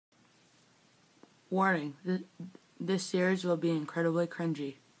Warning, this series will be incredibly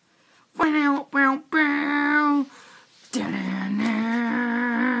cringy.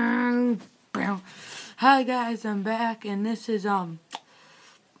 Hi guys, I'm back, and this is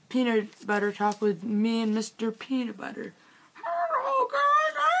Peanut Butter Talk with me and Mr. Peanut Butter. Hello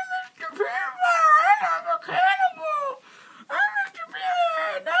guys, I'm Mr. Peanut Butter, I'm a cannibal. I'm Mr.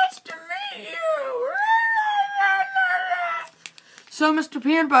 Peanut, nice to meet you. So, Mr.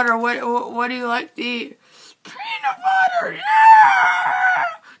 Peanut Butter, what do you like to eat? Peanut butter, yeah!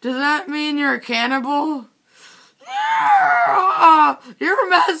 Does that mean you're a cannibal? Yeah! You're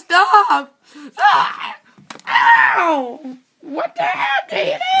messed up! Ah! Ow! What the heck,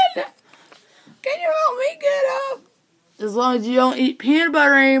 David? Can you help me get up? As long as you don't eat peanut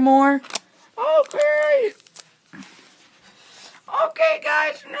butter anymore. Okay. Okay,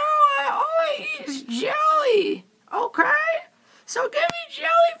 guys, no, all I eat is jelly. Okay? So give me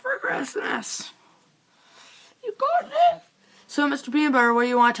jelly for Christmas. You got this? So, Mr. Peanut Butter, what do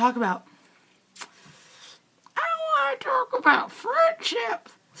you want to talk about? I want to talk about friendship.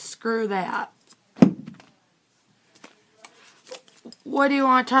 Screw that. What do you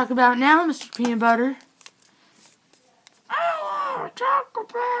want to talk about now, Mr. Peanut Butter? I want to talk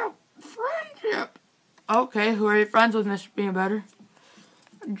about friendship. Okay, who are you friends with, Mr. Peanut Butter?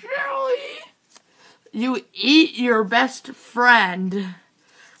 Jelly. You eat your best friend.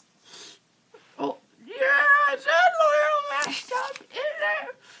 Oh, yeah, is that a little messed up? Is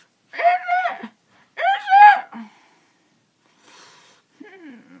it? Is it? Is it?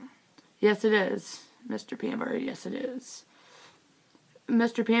 Yes, it is, Mr. Peanut Butter. Yes, it is.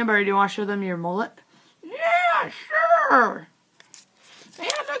 Mr. Peanut Butter, do you want to show them your mullet? Yeah, sure. Yeah,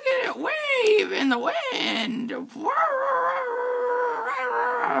 look at it wave in the wind. Look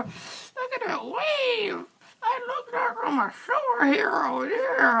at it wave. I look like I'm a superhero.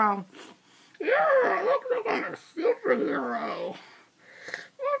 Yeah. Yeah, I look like I'm a superhero.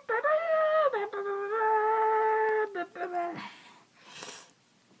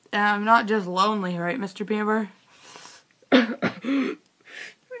 I'm not just lonely, right, Mr. Peanut Butter? No, you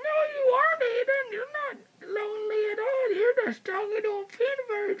aren't, Aiden. You're not lonely at all. You're just talking to a peanut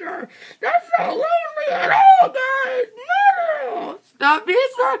butter jar. That's not lonely at all, guys. Not at all. Stop being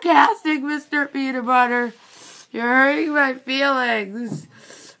sarcastic, Mr. Peanut Butter. You're hurting my feelings.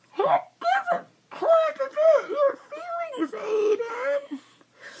 What doesn't hurt your feelings, Aiden?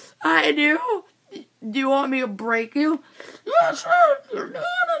 I do. Do you want me to break you? Yeah, sure. You're man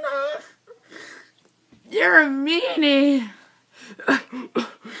enough. You're a meanie. Are you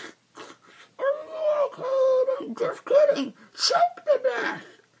okay? I'm just kidding. Choke to death.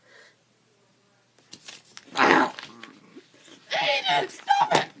 Ow. Aiden,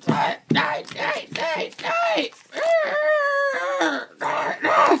 stop it.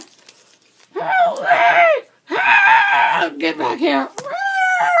 Help me. Get back here.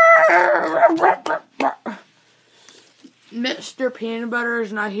 Mr. Peanut Butter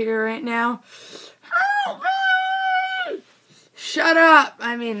is not here right now. Help me! Shut up!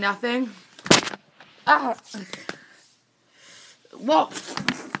 I mean nothing. Ah. Whoa.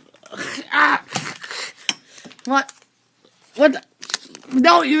 Ah. What? What the?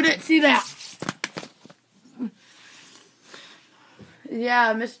 No, you didn't see that.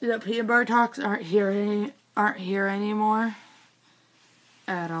 Yeah, Mr. Peanut Butter Talks aren't here anymore.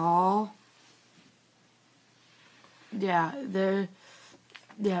 At all. Yeah, Peanut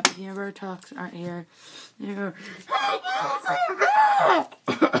Butter Talks aren't here.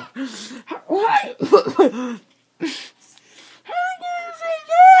 What?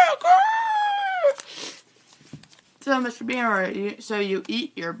 So, Mr. Peanut Butter, so you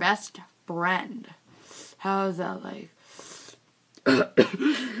eat your best friend. How's that like?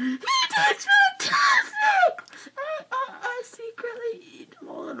 That's fantastic! I secretly eat him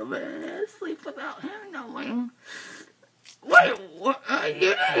a little bit and I sleep without him knowing. Wait, what? You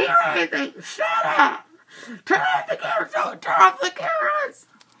didn't hear anything. Shut up! Turn off the cameras! Turn off the cameras!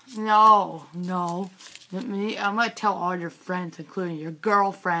 No. I'm gonna tell all your friends, including your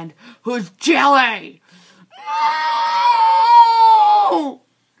girlfriend, who's jelly! No!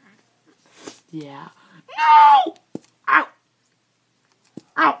 Yeah. No! Ow!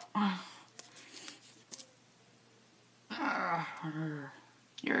 Ow!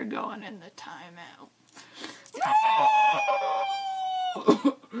 You're going in the timeout. No!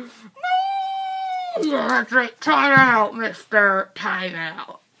 No! Yeah, that's right. Timeout, Mr.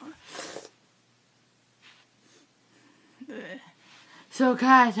 Timeout. So,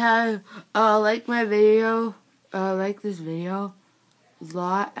 guys, like my video, like this video a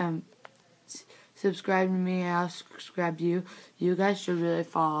lot, subscribe to me, I'll subscribe to you. You guys should really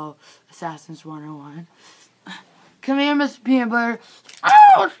follow Assassins 101. Come here, Mr. Peanut Butter. Oh,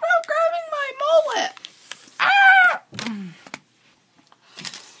 stop grabbing my mullet. Ah!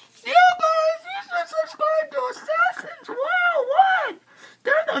 You guys, you should subscribe to Assassins 101.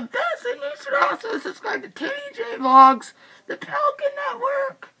 They're the best, and you should also subscribe to TJ Vlogs, the Pelican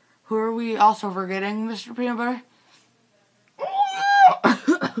Network. Who are we also forgetting, Mr. Peanut Butter? Bob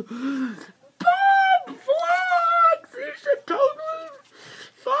Vlogs! You should totally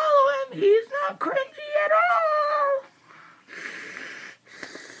follow him. He's not cringy at all.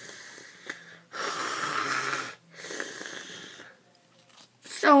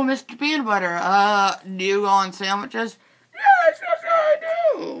 So, Mr. Peanut Butter, do you go on sandwiches? Yes, I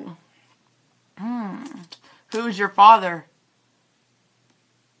do. Who's your father?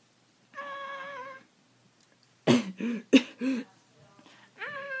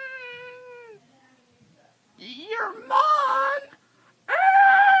 Your mom?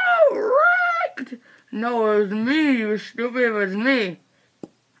 Oh, right. No, it was me, you stupid. It was me.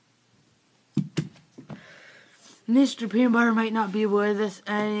 Mr. Peanut Butter might not be with us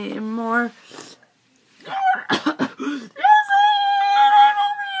anymore.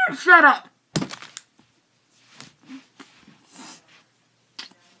 Shut up.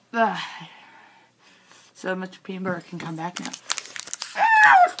 So Mr. Peanut Butter can come back now.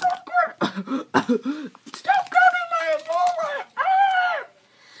 Stop grabbing my mullet!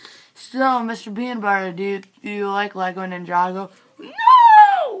 So, Mr. Peanut Butter, do you like Lego Ninjago?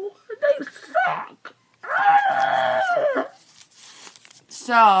 No! They suck!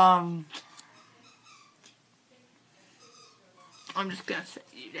 So, I'm just gonna set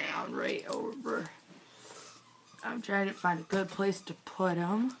you down right over. I'm trying to find a good place to put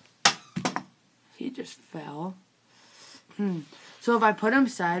him. He just fell. So if I put him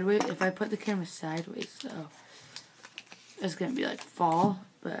sideways, if I put the camera sideways, so it's gonna be like fall,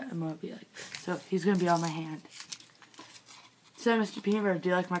 but I'm gonna be like, so he's gonna be on my hand. So Mr. Peanut Butter, do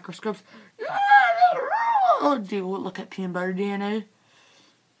you like microscopes? Yeah, they rule. Do you look at peanut butter DNA?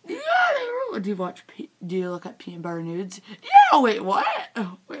 Yeah, they rule. Do you look at peanut butter nudes? Yeah. Wait, what?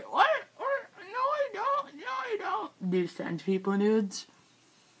 Wait, what? No, I don't. No, I don't. Do you send people nudes?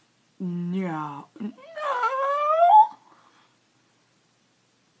 No. No.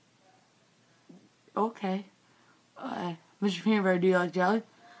 Okay. Mr. Peanut Butter, do you like jelly?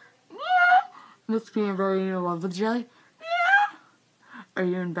 Yeah. Mr. Peanut Butter, are you in love with jelly? Yeah. Are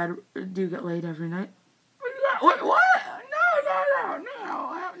you in bed? Do you get laid every night? Yeah. Wait, what? No.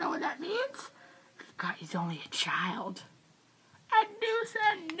 I don't know what that means. God, he's only a child. I do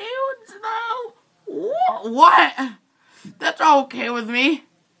send nudes, though. What? That's okay with me.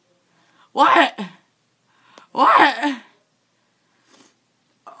 What?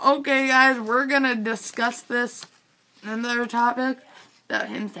 Okay, guys, we're gonna discuss this another topic about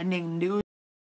him sending nudes.